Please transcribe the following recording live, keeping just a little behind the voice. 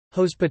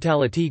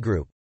Hospitality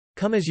Group.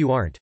 Come as you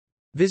aren't.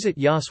 Visit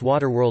Yas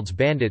Waterworld's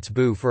Bandits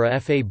Boo for a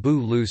FA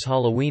Boo Loose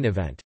Halloween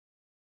event.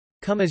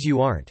 Come as you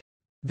aren't.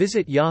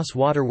 Visit Yas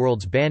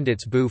Waterworld's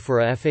Bandits Boo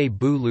for a FA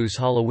Boo Loose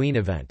Halloween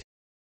event.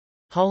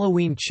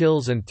 Halloween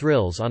Chills and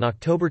Thrills on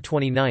October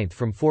 29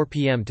 from 4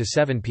 p.m. to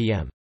 7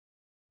 p.m.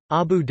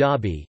 Abu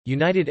Dhabi,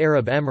 United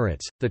Arab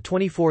Emirates,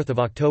 24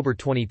 October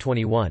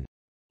 2021.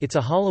 It's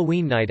a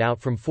Halloween night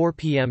out from 4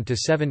 p.m. to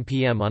 7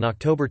 p.m. on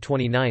October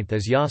 29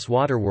 as Yas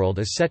Waterworld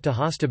is set to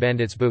host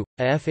Bandits Boo,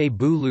 a FA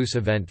Boo Loose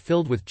event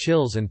filled with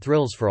chills and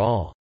thrills for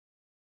all.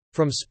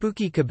 From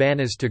spooky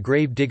cabanas to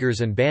grave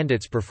diggers and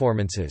bandits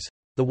performances,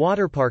 the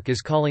waterpark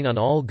is calling on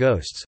all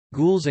ghosts,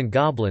 ghouls and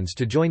goblins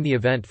to join the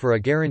event for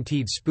a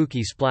guaranteed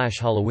spooky splash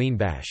Halloween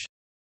bash.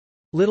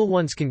 Little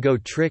ones can go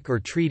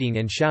trick-or-treating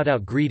and shout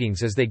out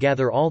greetings as they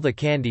gather all the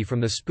candy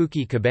from the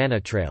spooky cabana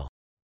trail.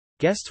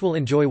 Guests will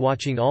enjoy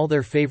watching all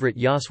their favorite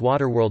Yas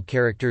Waterworld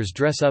characters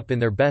dress up in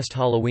their best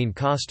Halloween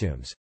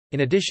costumes. In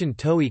addition,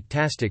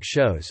 Toeik-tastic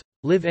shows,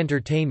 live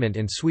entertainment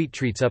and sweet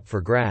treats up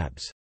for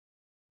grabs.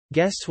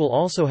 Guests will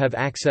also have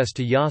access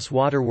to Yas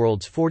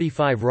Waterworld's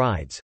 45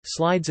 rides,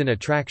 slides and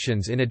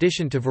attractions in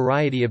addition to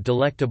variety of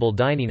delectable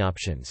dining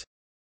options.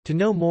 To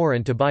know more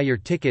and to buy your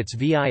tickets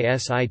visit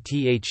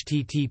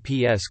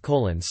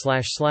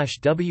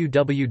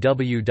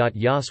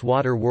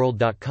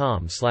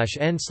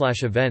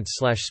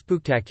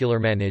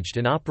https://www.yaswaterworld.com/n/events/spooktacular. Managed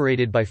and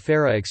operated by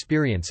Farah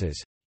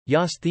Experiences,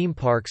 Yas theme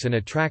parks and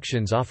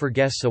attractions offer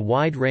guests a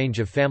wide range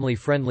of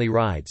family-friendly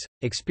rides,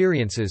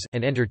 experiences,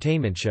 and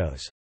entertainment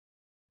shows.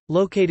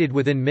 Located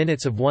within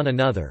minutes of one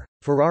another,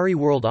 Ferrari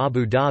World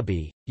Abu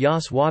Dhabi,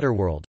 Yas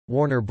Waterworld,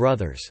 Warner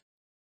Brothers.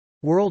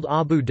 World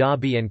Abu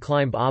Dhabi and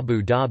Climb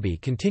Abu Dhabi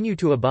continue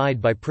to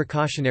abide by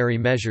precautionary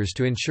measures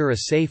to ensure a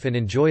safe and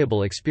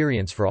enjoyable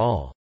experience for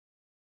all.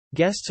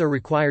 Guests are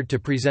required to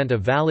present a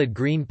valid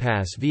green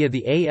pass via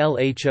the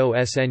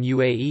ALHOSN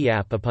UAE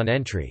app upon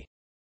entry.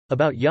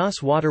 About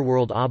Yas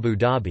Waterworld Abu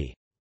Dhabi.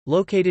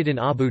 Located in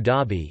Abu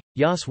Dhabi,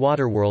 Yas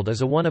Waterworld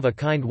is a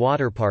one-of-a-kind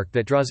water park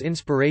that draws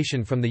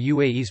inspiration from the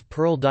UAE's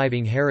pearl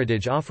diving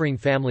heritage, offering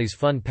families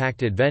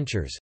fun-packed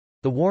adventures,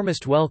 the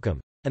warmest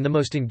welcome, and the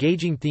most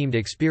engaging themed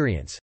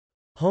experience.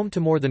 Home to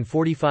more than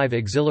 45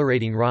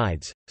 exhilarating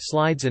rides,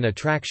 slides and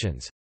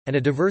attractions, and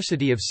a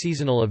diversity of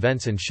seasonal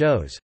events and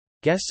shows,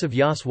 guests of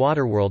Yas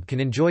Waterworld can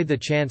enjoy the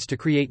chance to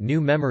create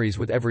new memories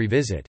with every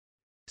visit.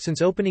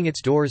 Since opening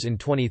its doors in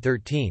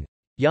 2013,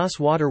 Yas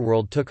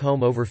Waterworld took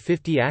home over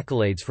 50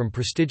 accolades from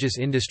prestigious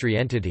industry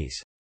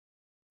entities.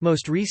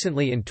 Most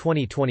recently in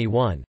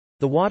 2021,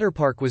 the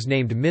waterpark was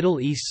named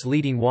Middle East's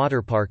leading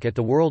waterpark at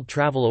the World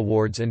Travel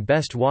Awards and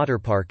Best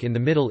Waterpark in the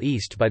Middle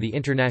East by the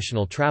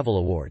International Travel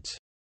Awards.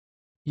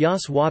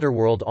 Yas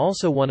Waterworld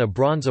also won a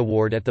Bronze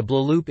Award at the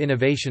Blaloop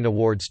Innovation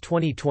Awards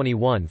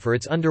 2021 for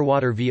its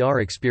underwater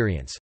VR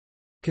experience.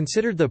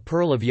 Considered the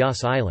Pearl of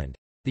Yas Island,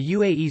 the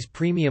UAE's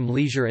premium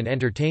leisure and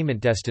entertainment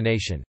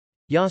destination,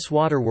 Yas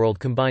Waterworld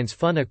combines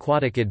fun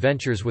aquatic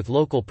adventures with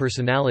local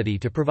personality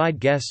to provide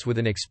guests with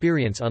an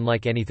experience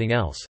unlike anything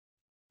else.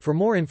 For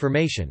more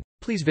information,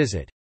 please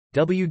visit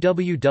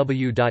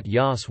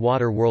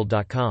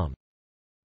www.yaswaterworld.com.